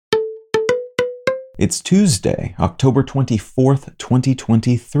It's Tuesday, October 24th,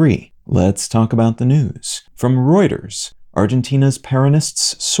 2023. Let's talk about the news. From Reuters, Argentina's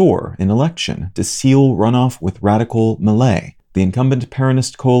Peronists soar in election to seal runoff with radical Milei. The incumbent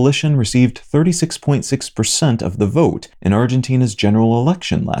Peronist coalition received 36.6% of the vote in Argentina's general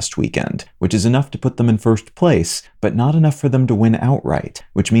election last weekend, which is enough to put them in first place, but not enough for them to win outright,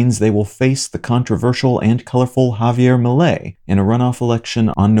 which means they will face the controversial and colorful Javier Milei in a runoff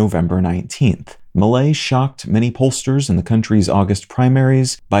election on November 19th. Milei shocked many pollsters in the country's August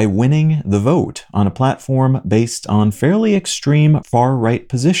primaries by winning the vote on a platform based on fairly extreme far-right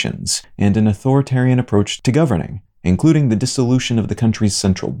positions and an authoritarian approach to governing, including the dissolution of the country's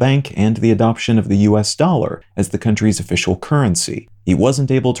central bank and the adoption of the US dollar as the country's official currency. He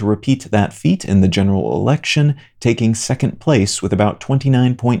wasn't able to repeat that feat in the general election, taking second place with about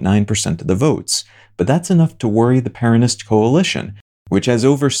 29.9% of the votes. But that's enough to worry the Peronist coalition, which has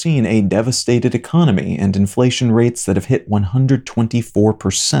overseen a devastated economy and inflation rates that have hit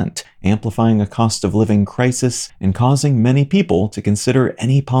 124%, amplifying a cost of living crisis and causing many people to consider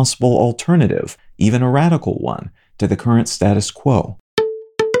any possible alternative, even a radical one, to the current status quo.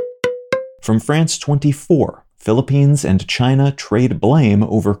 From France 24, Philippines and China trade blame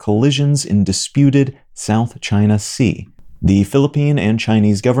over collisions in disputed South China Sea. The Philippine and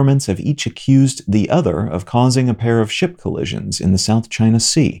Chinese governments have each accused the other of causing a pair of ship collisions in the South China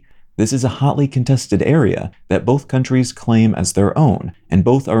Sea. This is a hotly contested area that both countries claim as their own, and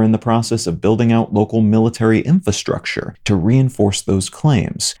both are in the process of building out local military infrastructure to reinforce those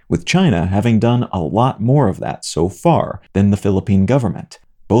claims, with China having done a lot more of that so far than the Philippine government.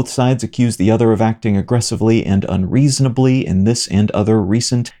 Both sides accuse the other of acting aggressively and unreasonably in this and other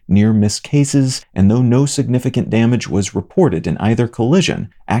recent near-miss cases, and though no significant damage was reported in either collision,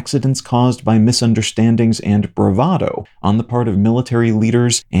 accidents caused by misunderstandings and bravado on the part of military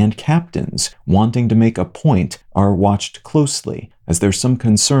leaders and captains wanting to make a point are watched closely, as there's some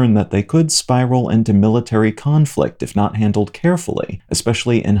concern that they could spiral into military conflict if not handled carefully,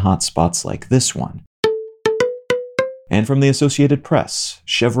 especially in hot spots like this one. And from the Associated Press,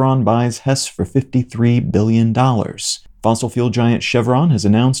 Chevron buys Hess for $53 billion. Fossil fuel giant Chevron has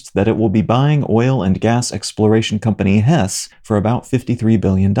announced that it will be buying oil and gas exploration company Hess for about $53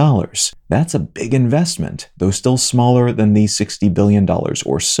 billion. That's a big investment, though still smaller than the $60 billion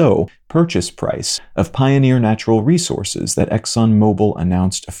or so purchase price of Pioneer Natural Resources that ExxonMobil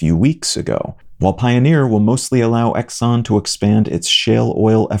announced a few weeks ago. While Pioneer will mostly allow Exxon to expand its shale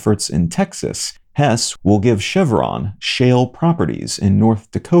oil efforts in Texas, Hess will give Chevron shale properties in North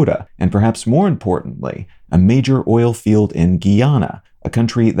Dakota, and perhaps more importantly, a major oil field in Guyana, a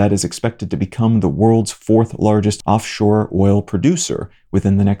country that is expected to become the world's fourth largest offshore oil producer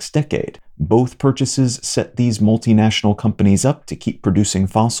within the next decade. Both purchases set these multinational companies up to keep producing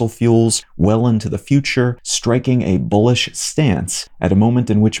fossil fuels well into the future, striking a bullish stance at a moment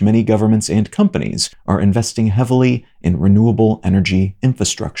in which many governments and companies are investing heavily in renewable energy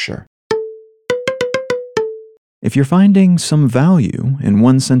infrastructure. If you're finding some value in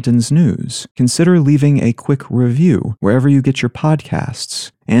One Sentence News, consider leaving a quick review wherever you get your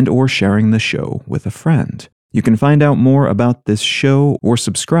podcasts and or sharing the show with a friend. You can find out more about this show or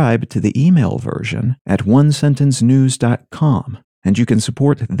subscribe to the email version at onesentencenews.com. And you can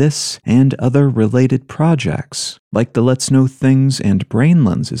support this and other related projects, like the Let's Know Things and Brain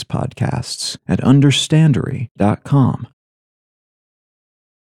Lenses podcasts at understandery.com.